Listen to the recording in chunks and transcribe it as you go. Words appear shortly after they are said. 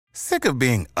Sick of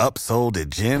being upsold at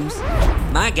gyms?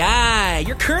 My guy,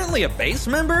 you're currently a base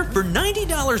member? For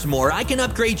 $90 more, I can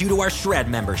upgrade you to our Shred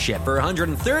membership. For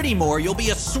 $130 more, you'll be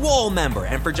a Swole member.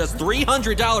 And for just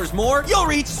 $300 more, you'll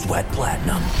reach Sweat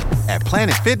Platinum. At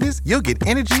Planet Fitness, you'll get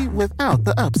energy without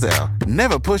the upsell.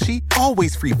 Never pushy,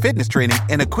 always free fitness training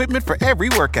and equipment for every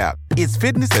workout. It's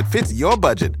fitness that fits your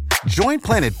budget. Join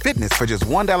Planet Fitness for just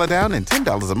 $1 down and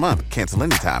 $10 a month. Cancel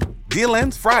anytime. Deal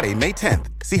ends Friday, May 10th.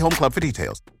 See Home Club for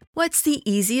details. What's the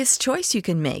easiest choice you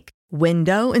can make?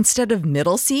 Window instead of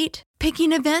middle seat?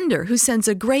 Picking a vendor who sends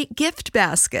a great gift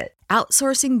basket?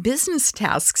 Outsourcing business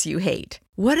tasks you hate?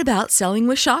 What about selling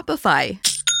with Shopify?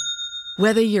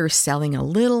 Whether you're selling a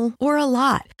little or a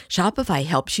lot, Shopify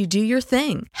helps you do your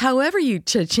thing, however you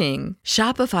cha-ching.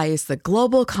 Shopify is the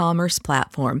global commerce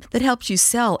platform that helps you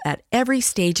sell at every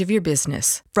stage of your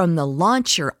business. From the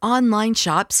launch your online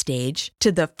shop stage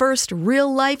to the first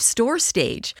real-life store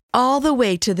stage, all the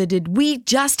way to the did we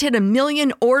just hit 1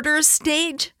 million orders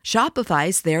stage.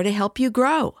 Shopify's there to help you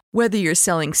grow. Whether you're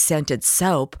selling scented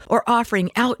soap or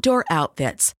offering outdoor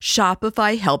outfits,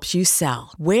 Shopify helps you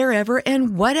sell. Wherever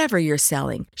and whatever you're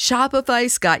selling,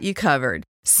 Shopify's got you covered.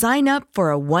 Sign up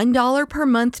for a $1 per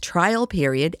month trial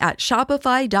period at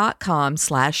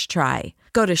shopify.com/try.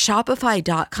 Go to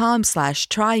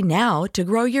shopify.com/try now to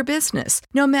grow your business,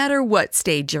 no matter what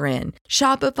stage you're in.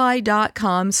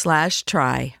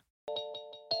 Shopify.com/try.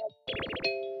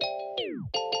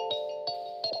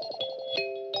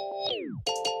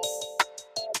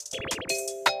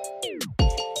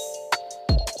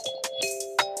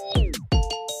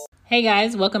 Hey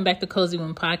guys, welcome back to Cozy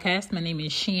Womb Podcast. My name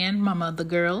is Shan, mama of the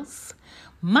girls.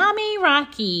 Mommy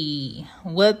Rocky,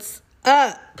 what's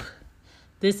up?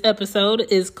 This episode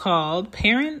is called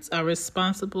Parents Are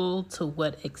Responsible to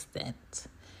What Extent?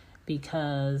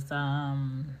 Because,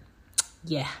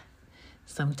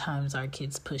 sometimes our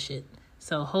kids push it.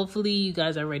 So hopefully you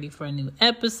guys are ready for a new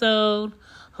episode.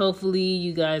 Hopefully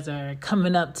you guys are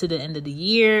coming up to the end of the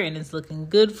year and it's looking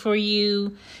good for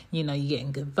you. You know, you're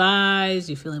getting good vibes.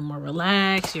 You're feeling more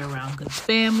relaxed. You're around good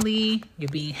family. You're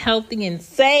being healthy and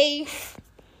safe.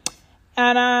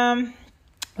 And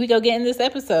we go get in this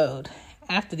episode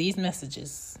after these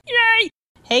messages. Yay!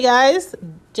 Hey guys,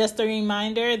 just a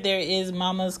reminder, there is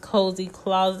Mama's Cozy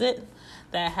Closet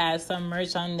that has some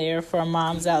merch on there for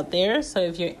moms out there. So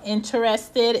if you're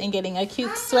interested in getting a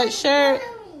cute sweatshirt,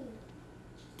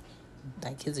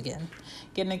 that kids again,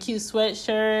 getting a cute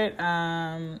sweatshirt,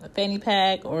 a fanny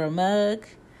pack, or a mug,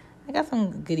 I got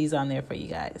some goodies on there for you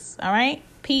guys. All right,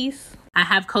 peace. I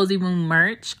have Cozy Womb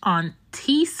merch on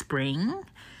Teespring.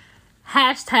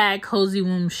 Hashtag Cozy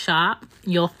Womb Shop.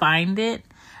 You'll find it.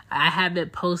 I have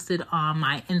it posted on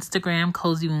my Instagram,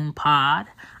 Cozy Womb Pod.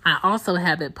 I also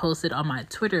have it posted on my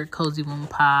Twitter, Cozy Womb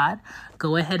Pod.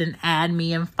 Go ahead and add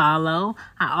me and follow.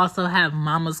 I also have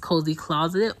Mama's Cozy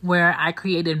Closet, where I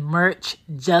created merch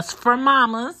just for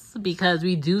mamas because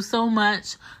we do so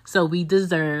much, so we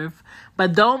deserve.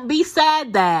 But don't be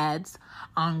sad, dads.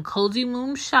 On Cozy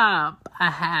Womb Shop, I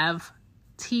have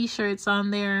t-shirts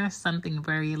on there, something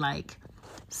very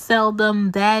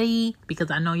seldom daddy, because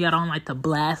I know y'all don't like to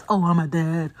blast, oh, I'm a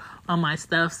dad, on my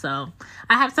stuff. So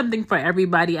I have something for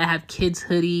everybody. I have kids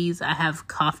hoodies. I have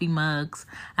coffee mugs.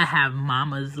 I have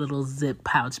mama's little zip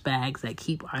pouch bags that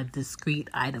keep our discreet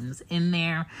items in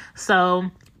there.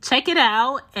 So check it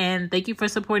out. And thank you for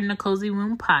supporting the Cozy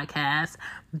Womb Podcast.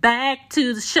 Back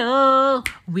to the show.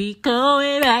 We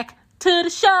going back to the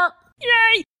show.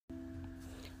 Yay!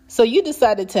 So you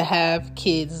decided to have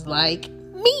kids like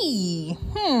me.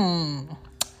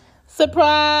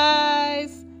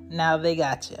 Surprise! Now they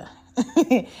got you.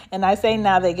 And I say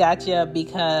now they got you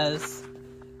because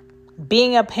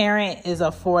being a parent is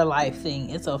a for life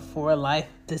thing. It's a for life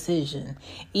decision.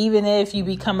 Even if you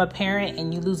become a parent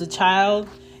and you lose a child,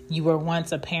 you were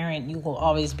once a parent. You will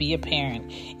always be a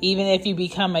parent. Even if you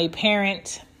become a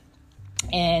parent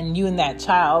and you and that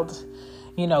child,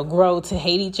 grow to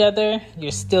hate each other,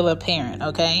 you're still a parent,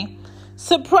 okay?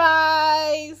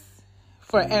 Surprise!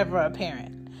 Forever a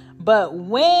parent. But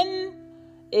when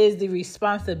is the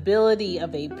responsibility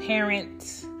of a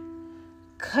parent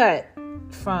cut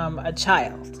from a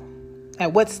child?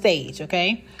 At what stage,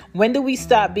 okay? When do we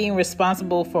stop being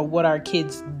responsible for what our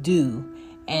kids do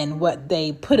and what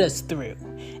they put us through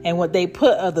and what they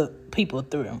put other people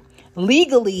through?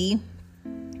 Legally,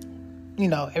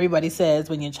 everybody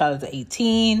says when your child is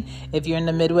 18. If you're in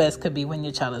the Midwest, could be when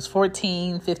your child is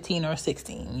 14, 15, or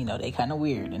 16. They kind of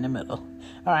weird in the middle.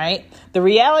 All right. The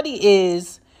reality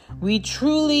is we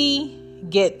truly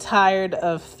get tired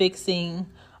of fixing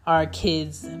our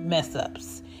kids' mess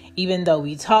ups. Even though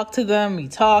we talk to them, we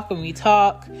talk and we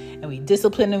talk, and we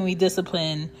discipline and we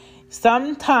discipline,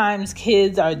 sometimes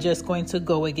kids are just going to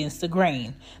go against the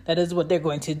grain. That is what they're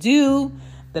going to do.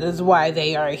 That is why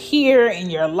they are here in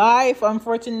your life.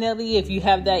 Unfortunately, if you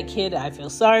have that kid, I feel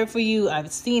sorry for you. I've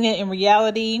seen it in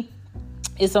reality.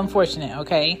 It's unfortunate,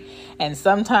 okay? And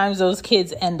sometimes those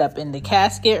kids end up in the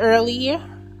casket early,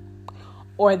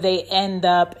 or they end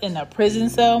up in a prison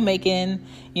cell making,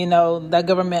 the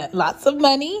government lots of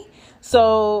money.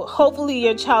 So hopefully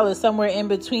your child is somewhere in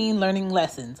between learning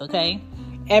lessons, okay?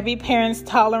 Every parent's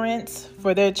tolerance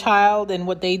for their child and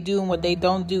what they do and what they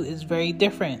don't do is very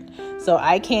different. So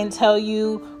I can't tell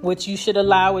you what you should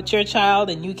allow with your child,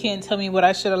 and you can't tell me what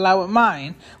I should allow with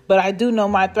mine. But I do know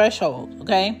my threshold,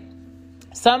 okay?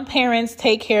 Some parents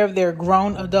take care of their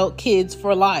grown adult kids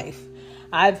for life.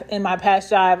 In my past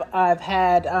job, I've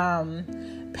had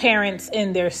parents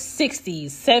in their 60s,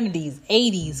 70s,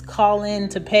 80s call in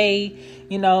to pay,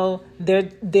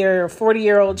 their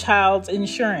 40-year-old child's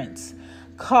insurance.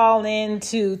 Call in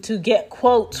to get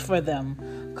quotes for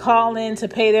them. Call in to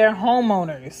pay their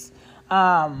homeowners.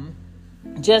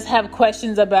 Just have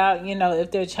questions about,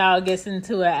 if their child gets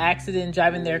into an accident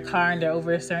driving their car and they're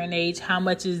over a certain age, how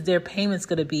much is their payments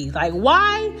going to be? Like,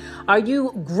 why are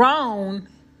you grown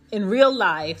in real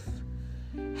life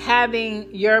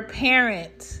having your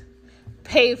parent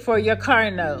pay for your car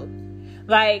note?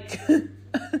 Like,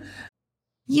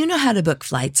 You know how to book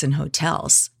flights and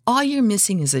hotels. All you're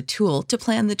missing is a tool to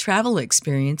plan the travel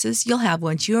experiences you'll have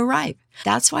once you arrive.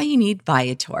 That's why you need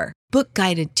Viator. Book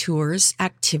guided tours,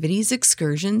 activities,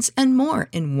 excursions, and more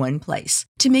in one place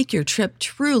to make your trip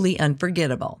truly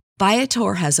unforgettable.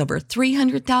 Viator has over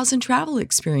 300,000 travel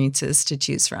experiences to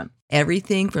choose from.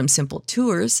 Everything from simple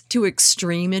tours to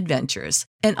extreme adventures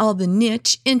and all the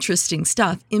niche, interesting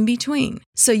stuff in between.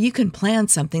 So you can plan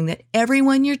something that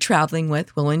everyone you're traveling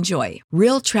with will enjoy.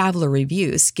 Real traveler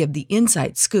reviews give the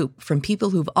inside scoop from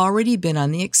people who've already been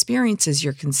on the experiences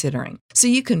you're considering. So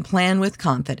you can plan with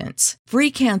confidence.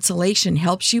 Free cancellation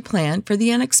helps you plan for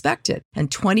the unexpected.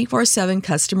 And 24/7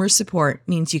 customer support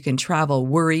means you can travel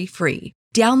worry-free.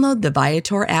 Download the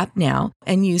Viator app now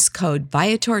and use code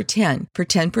Viator10 for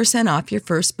 10% off your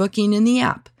first booking in the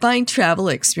app. Find travel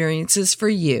experiences for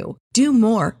you. Do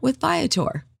more with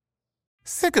Viator.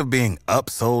 Sick of being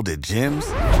upsold at gyms?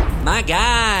 My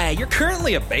guy, you're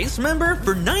currently a base member.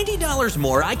 For $90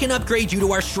 more, I can upgrade you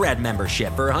to our Shred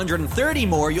membership. For $130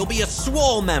 more, you'll be a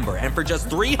Swole member. And for just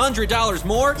 $300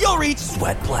 more, you'll reach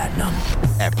Sweat Platinum.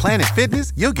 At Planet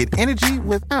Fitness, you'll get energy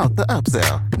without the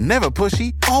upsell. Never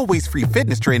pushy, always free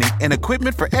fitness training and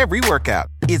equipment for every workout.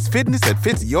 It's fitness that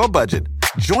fits your budget.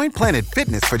 Join Planet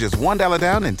Fitness for just $1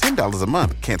 down and $10 a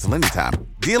month. Cancel anytime.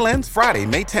 Deal ends Friday,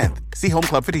 May 10th. See Home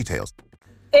Club for details.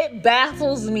 It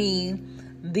baffles me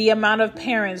the amount of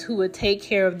parents who would take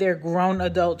care of their grown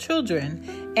adult children.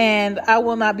 And I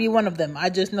will not be one of them. I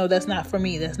just know that's not for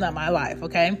me. That's not my life,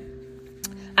 okay?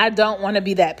 I don't want to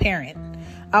be that parent.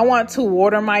 I want to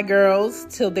water my girls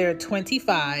till they're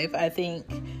 25. I think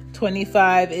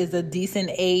 25 is a decent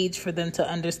age for them to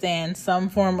understand some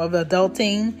form of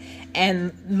adulting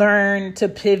and learn to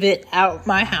pivot out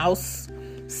my house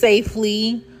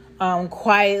safely,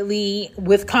 quietly,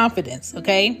 with confidence,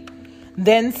 okay?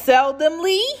 Then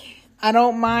seldomly, I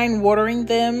don't mind watering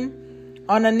them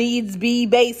on a needs-be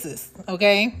basis,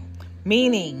 okay?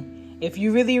 Meaning, if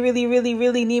you really, really, really,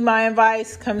 really need my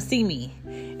advice, come see me.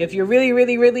 If you're really,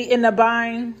 really, really in the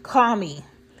bind, call me.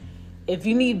 If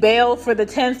you need bail for the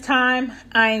 10th time,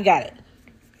 I ain't got it.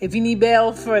 If you need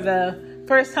bail for the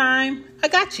first time, I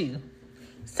got you.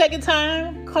 Second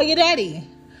time, call your daddy.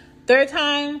 Third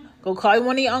time, go call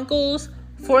one of your uncles.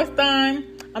 Fourth time,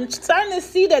 I'm starting to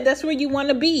see that that's where you want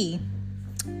to be.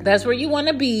 That's where you want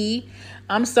to be.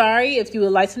 I'm sorry. If you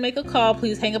would like to make a call,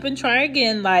 please hang up and try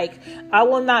again. I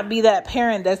will not be that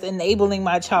parent that's enabling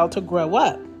my child to grow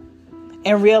up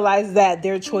and realize that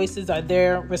their choices are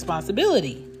their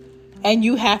responsibility. And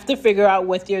you have to figure out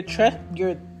what your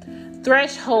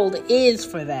threshold is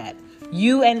for that.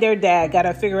 You and their dad got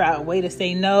to figure out a way to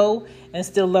say no and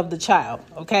still love the child,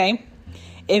 okay?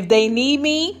 If they need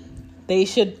me, they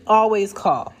should always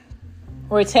call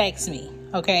or text me,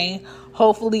 okay?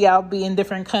 Hopefully I'll be in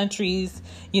different countries,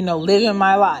 living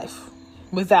my life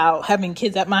without having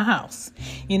kids at my house.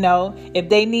 If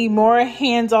they need more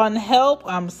hands-on help,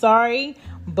 I'm sorry,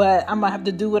 but I'm going to have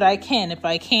to do what I can. If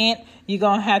I can't, you're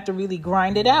going to have to really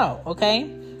grind it out, okay?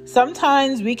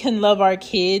 Sometimes we can love our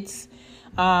kids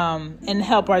and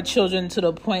help our children to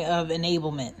the point of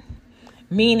enablement,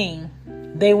 meaning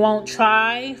they won't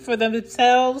try for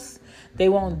themselves. They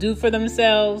won't do for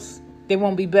themselves. They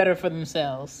won't be better for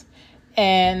themselves.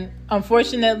 And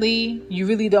unfortunately, you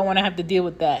really don't want to have to deal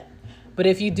with that. But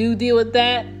if you do deal with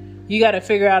that, you got to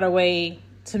figure out a way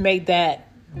to make that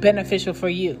beneficial for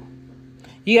you.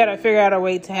 You got to figure out a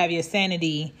way to have your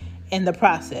sanity in the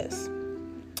process.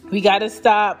 We got to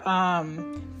stop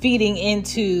feeding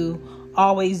into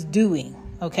always doing,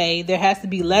 okay? There has to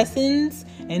be lessons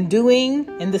and doing,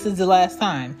 and this is the last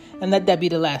time. And let that be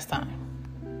the last time.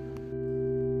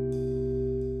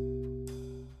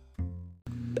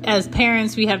 As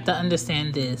parents, we have to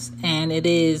understand this, and it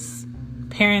is,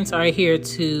 parents are here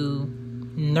to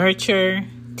nurture,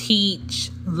 teach,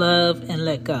 love, and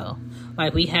let go.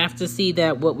 Like, we have to see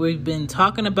that what we've been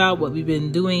talking about, what we've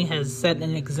been doing has set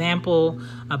an example,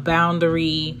 a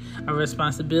boundary, a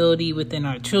responsibility within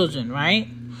our children, right?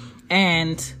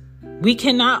 And we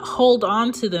cannot hold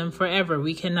on to them forever.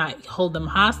 We cannot hold them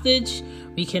hostage.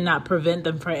 We cannot prevent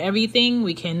them from everything.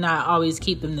 We cannot always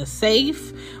keep them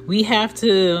safe. We have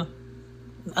to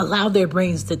allow their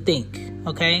brains to think,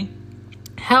 okay?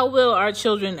 How will our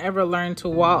children ever learn to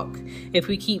walk if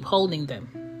we keep holding them?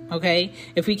 Okay,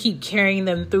 if we keep carrying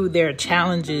them through their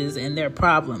challenges and their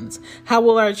problems? How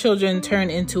will our children turn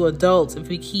into adults if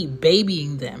we keep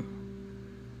babying them?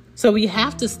 So we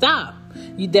have to stop.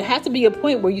 There has to be a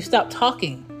point where you stop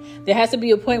talking. There has to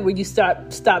be a point where you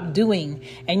stop doing,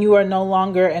 and you are no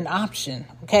longer an option.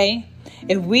 Okay,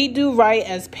 if we do right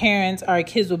as parents, our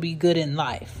kids will be good in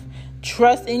life.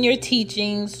 Trust in your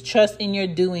teachings, trust in your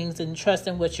doings, and trust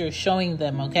in what you're showing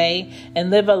them, okay? And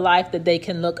live a life that they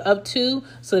can look up to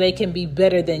so they can be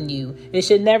better than you. It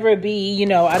should never be,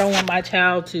 I don't want my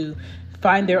child to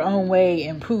find their own way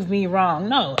and prove me wrong.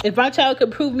 No, if my child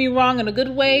could prove me wrong in a good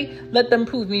way, let them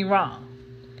prove me wrong.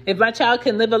 If my child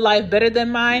can live a life better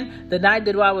than mine, then I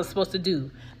did what I was supposed to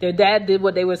do. Their dad did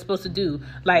what they were supposed to do.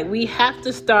 Like, we have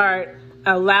to start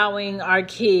allowing our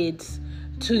kids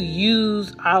to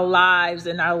use our lives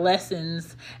and our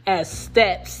lessons as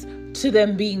steps to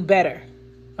them being better.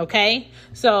 Okay?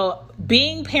 So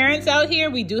being parents out here,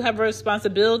 we do have a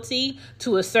responsibility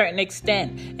to a certain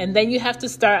extent. And then you have to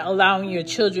start allowing your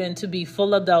children to be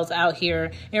full adults out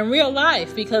here in real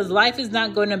life, because life is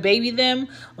not going to baby them.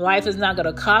 Life is not going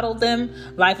to coddle them.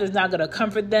 Life is not going to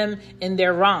comfort them in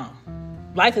their wrong.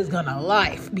 Life is going to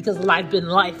life, because life been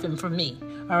lifing for me.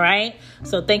 All right.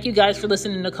 So thank you guys for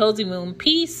listening to Cozy Moon.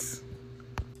 Peace.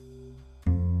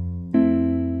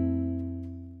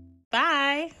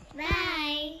 Bye.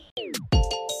 Bye.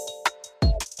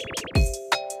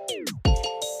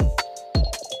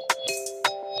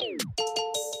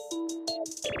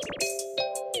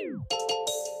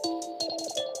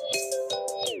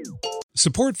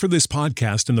 Support for this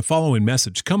podcast and the following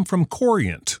message come from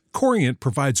Corient. Corient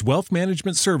provides wealth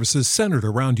management services centered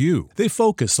around you. They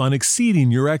focus on exceeding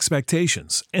your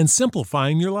expectations and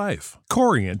simplifying your life.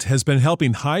 Corient has been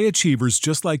helping high achievers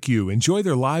just like you enjoy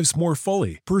their lives more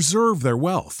fully, preserve their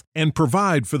wealth, and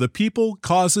provide for the people,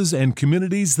 causes, and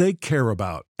communities they care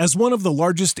about. As one of the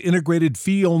largest integrated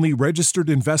fee-only registered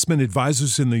investment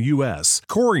advisors in the U.S.,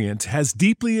 Corient has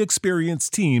deeply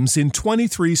experienced teams in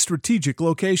 23 strategic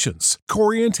locations.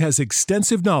 Corient has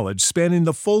extensive knowledge spanning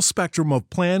the full spectrum of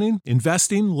planning,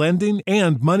 investing, lending,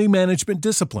 and money management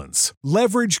disciplines.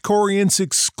 Leverage Corient's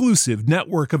exclusive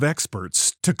network of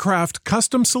experts to craft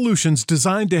custom solutions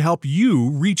designed to help you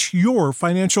reach your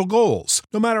financial goals,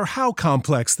 no matter how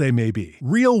complex they may be.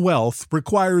 Real wealth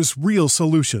requires real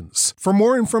solutions. For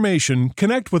more information,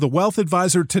 connect with a wealth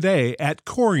advisor today at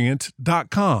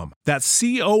Corient.com. That's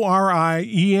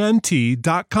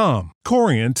Corient.com.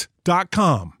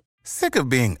 Corient.com. Sick of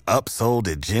being upsold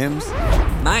at gyms?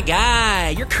 My guy,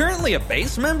 you're currently a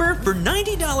base member? For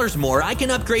 $90 more, I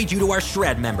can upgrade you to our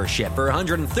Shred membership. For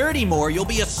 $130 more, you'll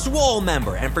be a Swole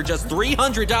member. And for just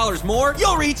 $300 more,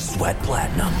 you'll reach Sweat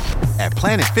Platinum. At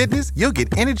Planet Fitness, you'll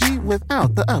get energy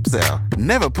without the upsell.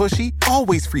 Never pushy,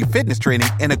 always free fitness training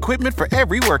and equipment for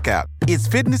every workout. It's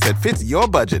fitness that fits your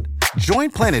budget.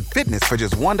 Join Planet Fitness for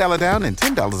just $1 down and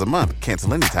 $10 a month.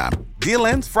 Cancel anytime. Deal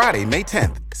ends Friday, May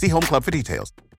 10th. See Home Club for details.